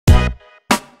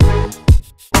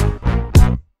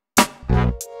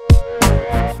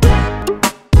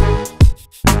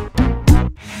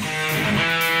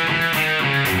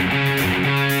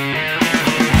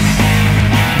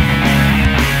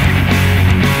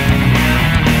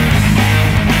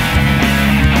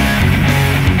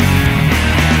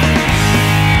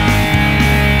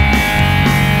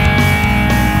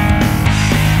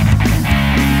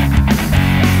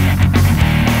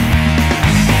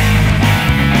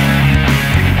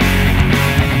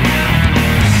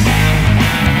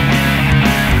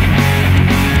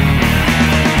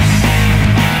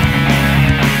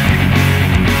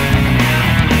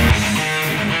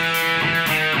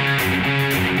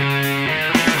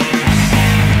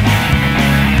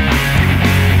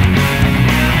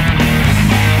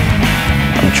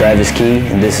Travis Key,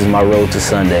 and this is my road to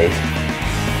Sundays.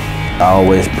 I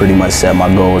always pretty much set my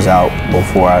goals out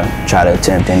before I try to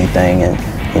attempt anything,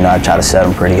 and I try to set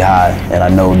them pretty high, and I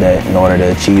know that in order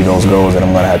to achieve those goals that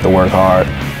I'm going to have to work hard.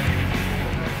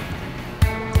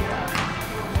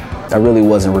 I really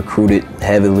wasn't recruited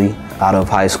heavily out of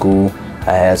high school.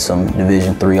 I had some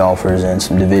Division III offers and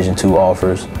some Division II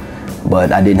offers,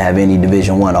 but I didn't have any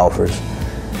Division I offers.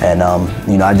 And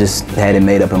I just had it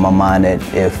made up in my mind that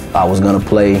if I was going to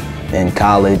play in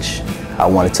college, I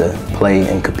wanted to play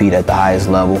and compete at the highest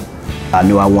level. I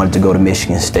knew I wanted to go to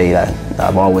Michigan State.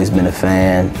 I've always been a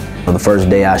fan. The first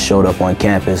day I showed up on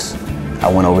campus,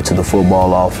 I went over to the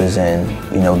football office, and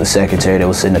the secretary that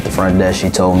was sitting at the front desk,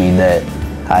 she told me that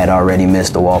I had already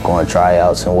missed the walk-on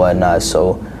tryouts and whatnot.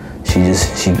 So she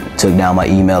took down my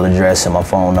email address and my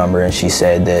phone number, and she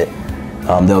said that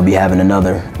they'll be having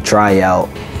another tryout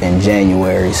in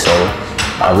January. So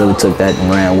I really took that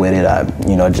and ran with it. I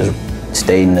just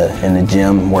stayed in the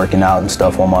gym working out and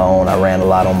stuff on my own. I ran a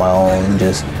lot on my own and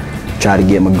just tried to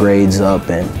get my grades up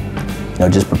and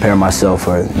just prepare myself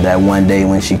for that one day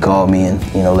when she called me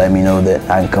and let me know that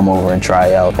I can come over and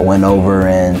try out. I went over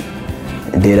and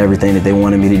did everything that they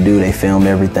wanted me to do. They filmed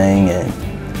everything, and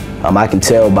I can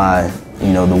tell by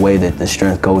the way that the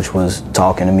strength coach was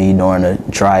talking to me during the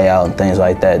tryout and things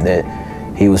like that, that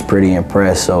he was pretty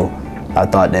impressed. So I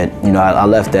thought that, I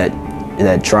left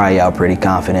that tryout pretty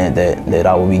confident that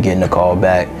I would be getting a call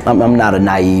back. I'm not a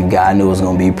naive guy. I knew it was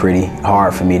going to be pretty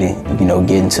hard for me to,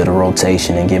 get into the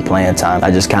rotation and get playing time. I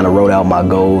just kind of wrote out my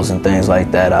goals and things like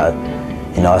that.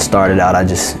 I started out, I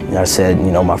said,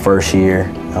 my first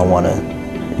year, I want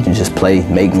to just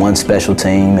make one special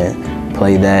team and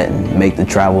play that and make the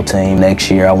travel team. Next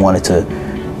year, I wanted to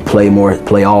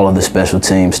play all of the special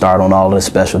teams, start on all of the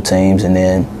special teams, and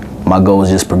then my goals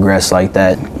just progressed like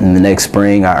that. In the next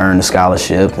spring, I earned a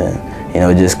scholarship, and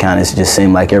it just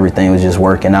seemed like everything was just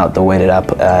working out the way that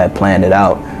I had planned it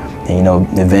out. And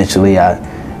eventually I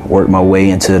worked my way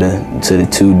into the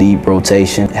two deep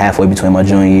rotation. Halfway between my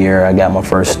junior year, I got my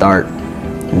first start,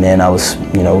 and then I was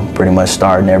pretty much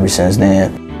starting ever since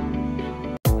then.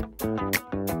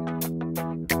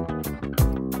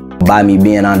 By me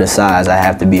being undersized, I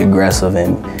have to be aggressive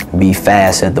and be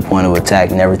fast at the point of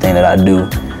attack in everything that I do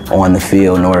on the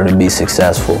field in order to be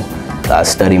successful. I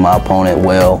study my opponent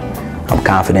well. I'm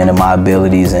confident in my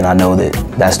abilities, and I know that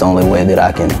that's the only way that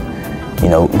I can,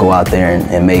 go out there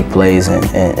and make plays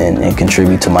and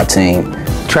contribute to my team.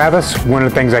 Travis, one of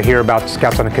the things I hear about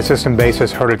scouts on a consistent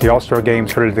basis, heard at the All-Star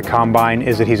games, heard at the Combine,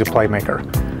 is that he's a playmaker.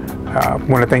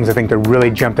 One of the things I think that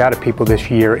really jumped out at people this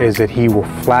year is that he will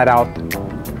flat out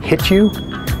hit you,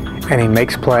 and he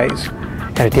makes plays.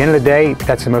 And at the end of the day,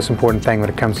 that's the most important thing when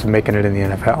it comes to making it in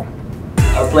the NFL.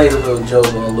 I played a little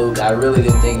joke on Luke. I really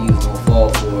didn't think he was going to fall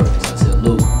for it. So I said,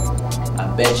 Luke,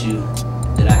 I bet you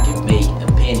that I can make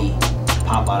a penny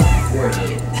pop out of your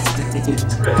forehead.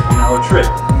 A trick.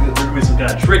 There's going to be some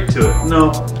kind of trick to it.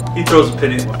 No, he throws a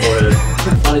penny in my forehead.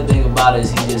 Funny thing about it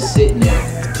is he's just sitting there.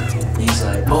 He's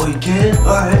like, oh, you can? All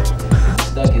right.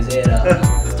 Stuck his head out.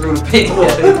 Threw the penny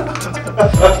at him.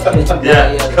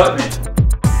 Yeah, cut me.